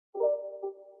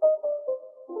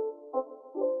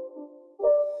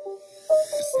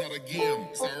start again.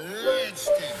 It's a rage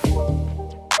thing.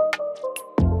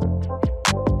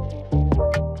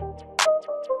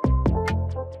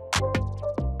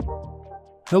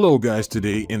 Hello guys,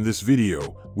 today in this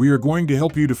video, we are going to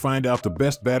help you to find out the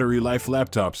best battery life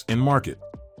laptops in market.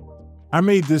 I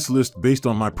made this list based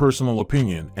on my personal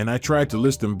opinion, and I tried to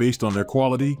list them based on their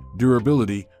quality,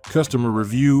 durability, customer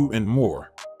review, and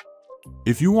more.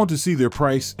 If you want to see their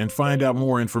price and find out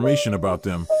more information about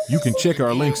them, you can check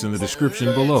our links in the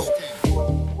description below.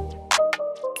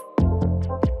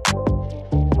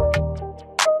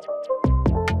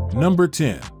 Number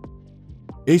 10.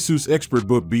 Asus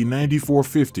ExpertBook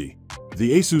B9450.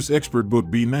 The Asus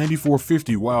ExpertBook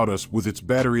B9450 wowed us with its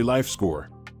battery life score.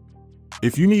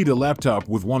 If you need a laptop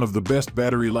with one of the best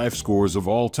battery life scores of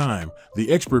all time, the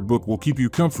ExpertBook will keep you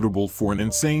comfortable for an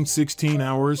insane 16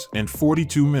 hours and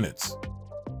 42 minutes.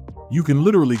 You can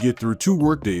literally get through 2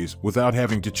 workdays without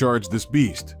having to charge this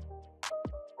beast.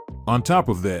 On top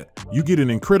of that, you get an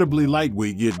incredibly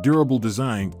lightweight yet durable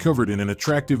design covered in an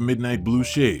attractive midnight blue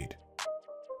shade.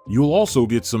 You'll also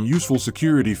get some useful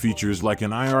security features like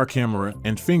an IR camera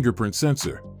and fingerprint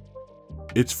sensor.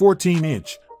 Its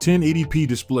 14-inch, 1080p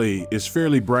display is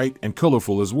fairly bright and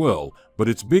colorful as well, but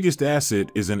its biggest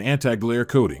asset is an anti-glare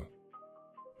coating.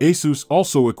 Asus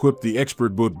also equipped the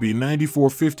ExpertBook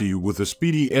B9450 with a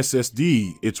speedy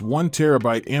SSD. Its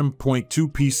 1TB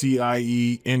M.2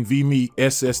 PCIe NVMe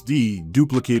SSD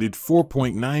duplicated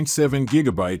 4.97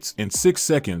 GB in 6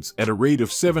 seconds at a rate of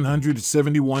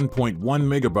 771.1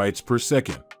 MB per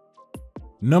second.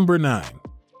 Number 9.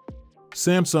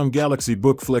 Samsung Galaxy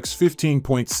Book Flex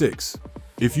 15.6.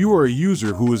 If you are a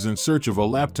user who is in search of a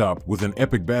laptop with an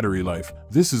epic battery life,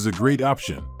 this is a great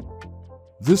option.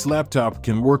 This laptop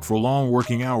can work for long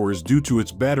working hours due to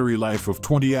its battery life of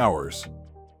 20 hours.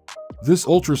 This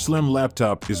ultra-slim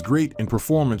laptop is great in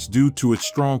performance due to its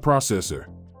strong processor.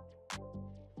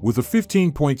 With a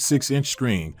 15.6-inch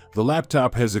screen, the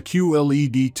laptop has a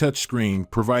QLED touchscreen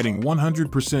providing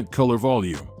 100% color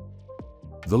volume.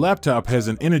 The laptop has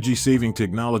an energy-saving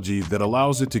technology that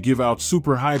allows it to give out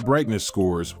super high brightness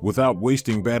scores without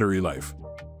wasting battery life.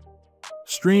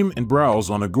 Stream and browse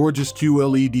on a gorgeous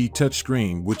QLED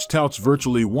touchscreen which touts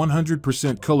virtually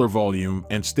 100% color volume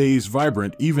and stays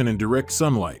vibrant even in direct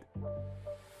sunlight.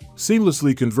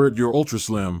 Seamlessly convert your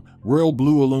ultra-slim, royal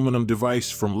blue aluminum device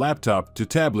from laptop to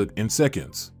tablet in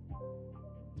seconds.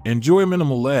 Enjoy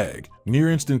minimal lag,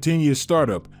 near instantaneous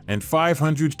startup, and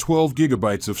 512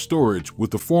 GB of storage with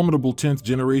the formidable 10th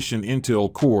generation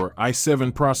Intel Core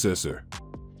i7 processor.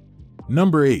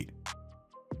 Number 8.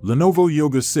 Lenovo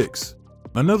Yoga 6.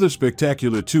 Another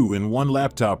spectacular 2-in-1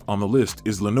 laptop on the list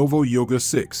is Lenovo Yoga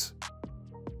 6.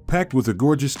 Packed with a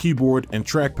gorgeous keyboard and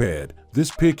trackpad, this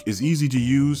pick is easy to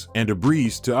use and a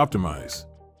breeze to optimize.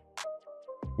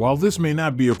 While this may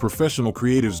not be a professional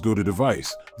creative's go-to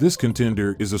device, this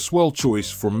contender is a swell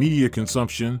choice for media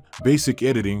consumption, basic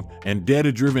editing, and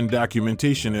data-driven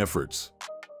documentation efforts.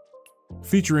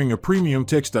 Featuring a premium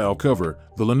textile cover,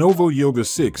 the Lenovo Yoga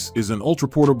 6 is an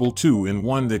ultra-portable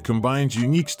 2-in-1 that combines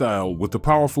unique style with the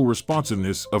powerful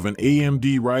responsiveness of an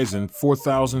AMD Ryzen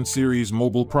 4000 series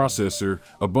mobile processor,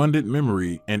 abundant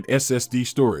memory, and SSD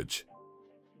storage.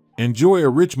 Enjoy a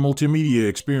rich multimedia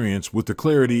experience with the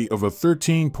clarity of a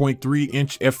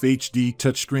 13.3-inch FHD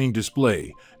touchscreen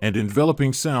display and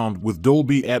enveloping sound with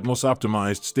Dolby Atmos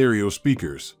optimized stereo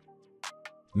speakers.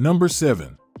 Number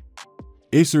 7.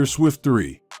 Acer Swift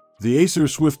 3. The Acer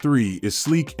Swift 3 is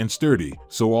sleek and sturdy,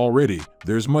 so already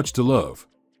there's much to love.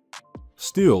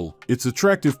 Still, its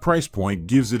attractive price point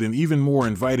gives it an even more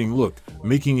inviting look,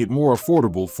 making it more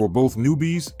affordable for both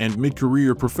newbies and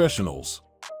mid-career professionals.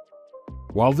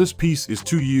 While this piece is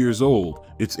 2 years old,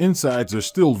 its insides are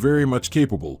still very much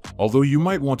capable, although you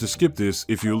might want to skip this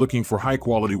if you're looking for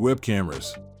high-quality web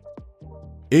cameras.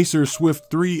 Acer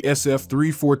Swift 3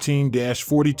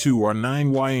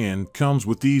 SF314-42R9YN comes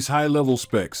with these high-level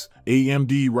specs: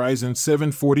 AMD Ryzen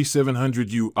 7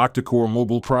 4700U octa-core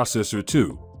mobile processor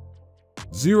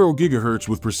 0 GHz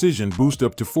with precision boost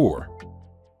up to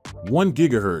 1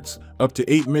 GHz, up to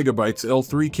 8 MB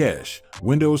L3 cache,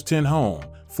 Windows 10 Home,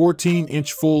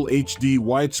 14-inch Full HD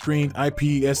widescreen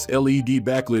IPS LED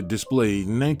backlit display,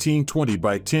 1920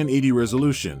 by 1080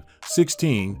 resolution,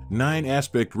 16:9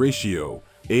 aspect ratio,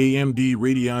 AMD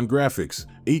Radeon graphics,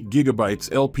 8 GB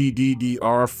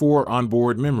LPDDR4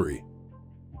 onboard memory.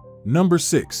 Number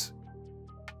 6.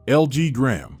 LG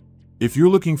Gram. If you're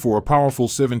looking for a powerful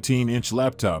 17-inch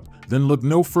laptop, then look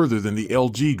no further than the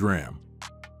LG Gram.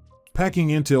 Packing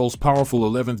Intel's powerful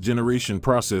 11th generation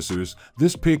processors,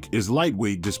 this pick is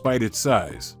lightweight despite its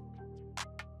size.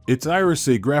 Its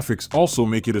Iris-A graphics also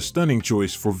make it a stunning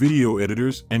choice for video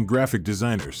editors and graphic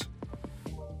designers.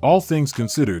 All things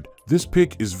considered, this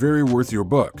pick is very worth your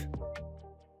buck.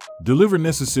 Deliver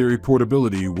necessary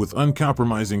portability with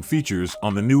uncompromising features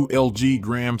on the new LG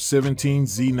Gram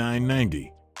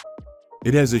 17Z990.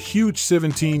 It has a huge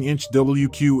 17-inch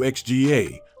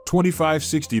WQXGA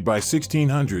 2560 by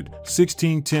 1600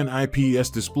 1610 IPS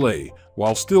display,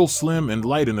 while still slim and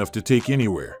light enough to take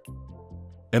anywhere.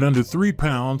 At under 3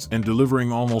 pounds and delivering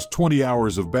almost 20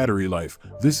 hours of battery life,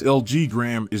 this LG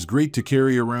Gram is great to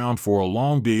carry around for a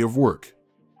long day of work.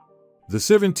 The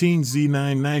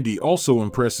 17Z990 also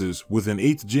impresses with an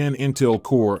 8th Gen Intel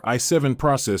Core i7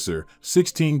 processor,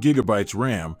 16GB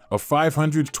RAM, a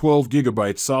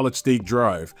 512GB solid-state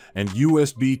drive, and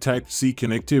USB Type-C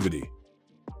connectivity.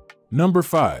 Number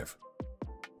 5.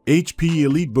 HP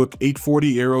EliteBook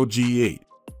 840 Aero G8.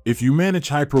 If you manage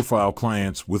high-profile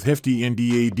clients with hefty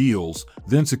NDA deals,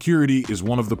 then security is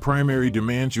one of the primary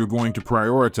demands you're going to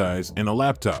prioritize in a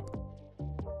laptop.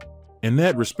 In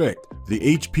that respect, the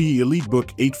HP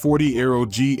EliteBook 840 Aero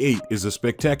G8 is a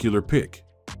spectacular pick.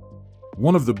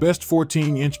 One of the best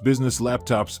 14-inch business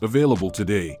laptops available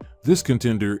today, this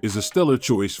contender is a stellar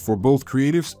choice for both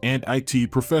creatives and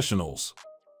IT professionals.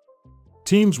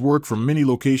 Teams work from many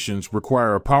locations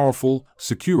require a powerful,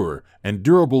 secure, and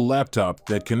durable laptop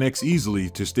that connects easily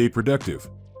to stay productive.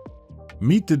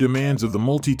 Meet the demands of the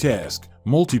multitask,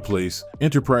 multiplace,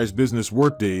 enterprise business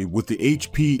workday with the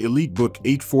HP EliteBook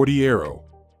 840 Aero.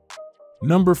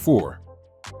 Number 4.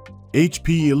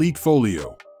 HP Elite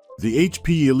Folio. The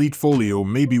HP Elite Folio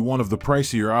may be one of the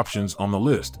pricier options on the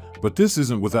list, but this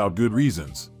isn't without good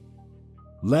reasons.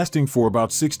 Lasting for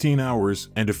about 16 hours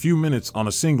and a few minutes on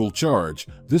a single charge,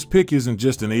 this pick isn't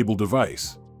just an able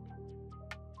device.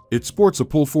 It sports a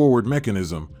pull-forward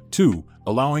mechanism, too,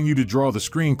 allowing you to draw the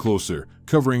screen closer,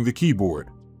 covering the keyboard.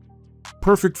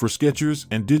 Perfect for sketchers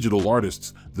and digital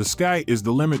artists, the sky is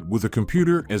the limit with a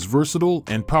computer as versatile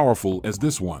and powerful as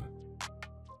this one.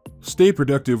 Stay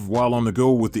productive while on the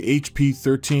go with the HP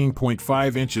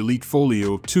 13.5-inch Elite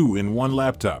Folio 2-in-1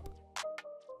 laptop.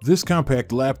 This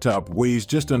compact laptop weighs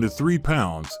just under 3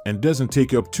 pounds and doesn't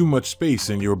take up too much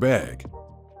space in your bag.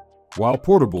 While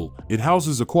portable, it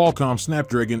houses a Qualcomm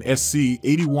Snapdragon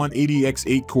SC8180X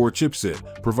 8-core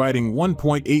chipset, providing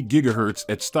 1.8 GHz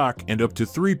at stock and up to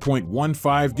 3.15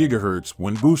 GHz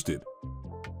when boosted.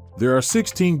 There are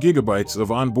 16 GB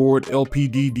of onboard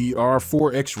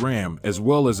LPDDR4X RAM as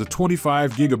well as a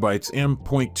 25 GB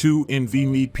M.2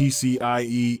 NVMe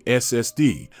PCIe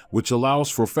SSD, which allows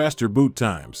for faster boot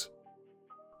times.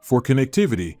 For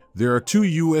connectivity, there are 2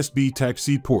 USB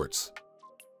Type-C ports.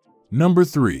 Number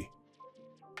 3.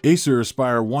 Acer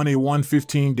Aspire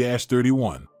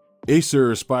 1A115-31.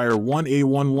 Acer Aspire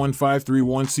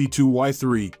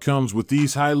 1A11531C2Y3 comes with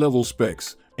these high-level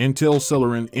specs: Intel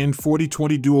Celeron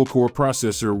N4020 dual-core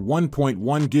processor,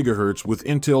 1.1 GHz with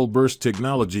Intel Burst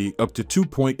technology, up to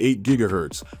 2.8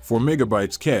 GHz, 4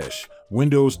 MB cache,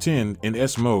 Windows 10 in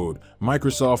S mode,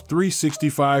 Microsoft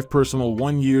 365 personal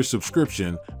 1-year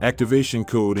subscription, activation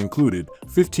code included,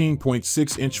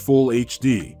 15.6-inch Full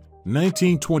HD,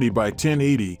 1920 by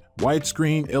 1080,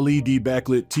 widescreen LED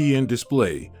backlit TN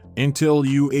display, Intel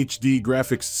UHD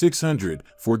graphics 600,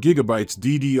 4 GB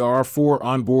DDR4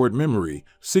 onboard memory,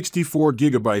 64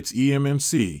 GB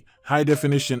eMMC,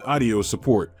 high-definition audio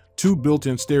support, 2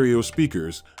 built-in stereo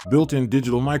speakers, built-in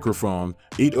digital microphone,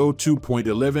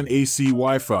 802.11 AC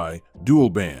Wi-Fi, dual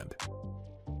band,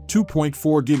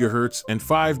 2.4 GHz and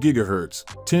 5 GHz,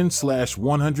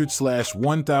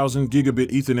 10/100/1000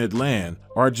 gigabit Ethernet LAN,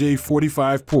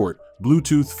 RJ45 port,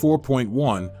 Bluetooth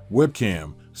 4.1,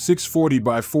 webcam, 640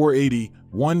 by 480,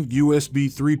 1 USB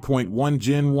 3.1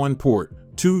 Gen 1 port,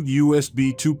 2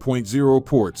 USB 2.0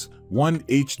 ports, 1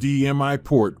 HDMI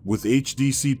port with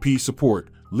HDCP support,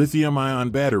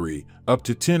 lithium-ion battery, up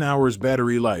to 10 hours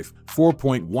battery life,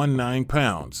 4.19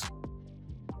 pounds.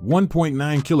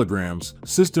 1.9 kilograms,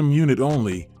 system unit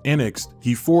only, NX,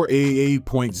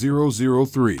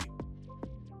 He4AA.003.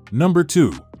 Number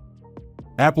 2.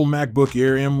 Apple MacBook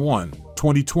Air M1,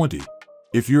 2020.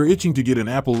 If you're itching to get an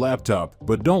Apple laptop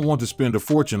but don't want to spend a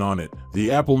fortune on it,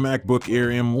 the Apple MacBook Air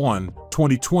M1,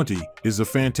 2020 is a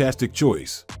fantastic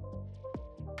choice.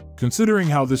 Considering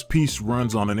how this piece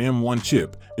runs on an M1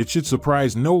 chip, it should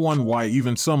surprise no one why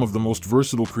even some of the most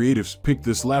versatile creatives pick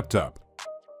this laptop.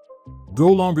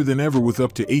 Go longer than ever with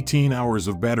up to 18 hours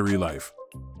of battery life.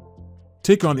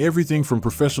 Take on everything from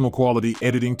professional quality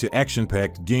editing to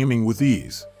action-packed gaming with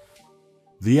ease.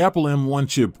 The Apple M1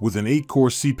 chip with an 8-core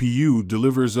CPU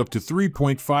delivers up to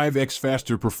 3.5x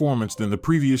faster performance than the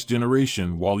previous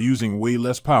generation while using way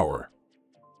less power.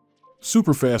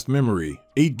 Superfast memory,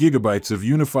 8 gigabytes of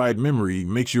unified memory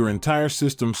makes your entire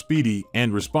system speedy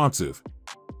and responsive.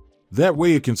 That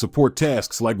way it can support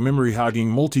tasks like memory hogging,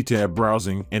 multi-tab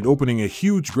browsing, and opening a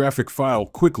huge graphic file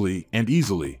quickly and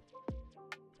easily.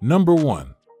 Number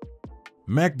 1.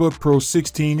 MacBook Pro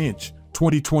 16-inch,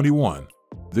 2021.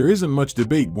 There isn't much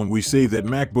debate when we say that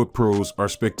MacBook Pros are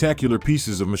spectacular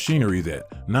pieces of machinery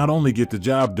that not only get the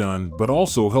job done but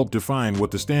also help define what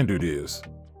the standard is.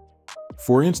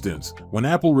 For instance, when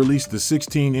Apple released the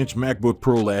 16-inch MacBook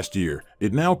Pro last year,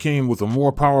 it now came with a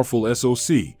more powerful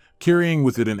SoC, carrying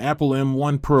with it an Apple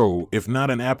M1 Pro, if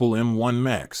not an Apple M1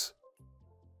 Max.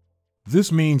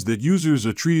 This means that users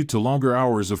are treated to longer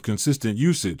hours of consistent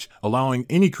usage, allowing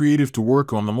any creative to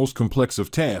work on the most complex of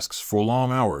tasks for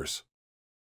long hours.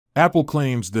 Apple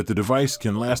claims that the device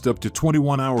can last up to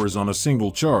 21 hours on a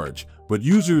single charge, but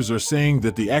users are saying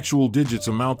that the actual digits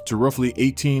amount to roughly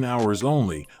 18 hours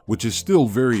only, which is still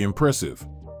very impressive.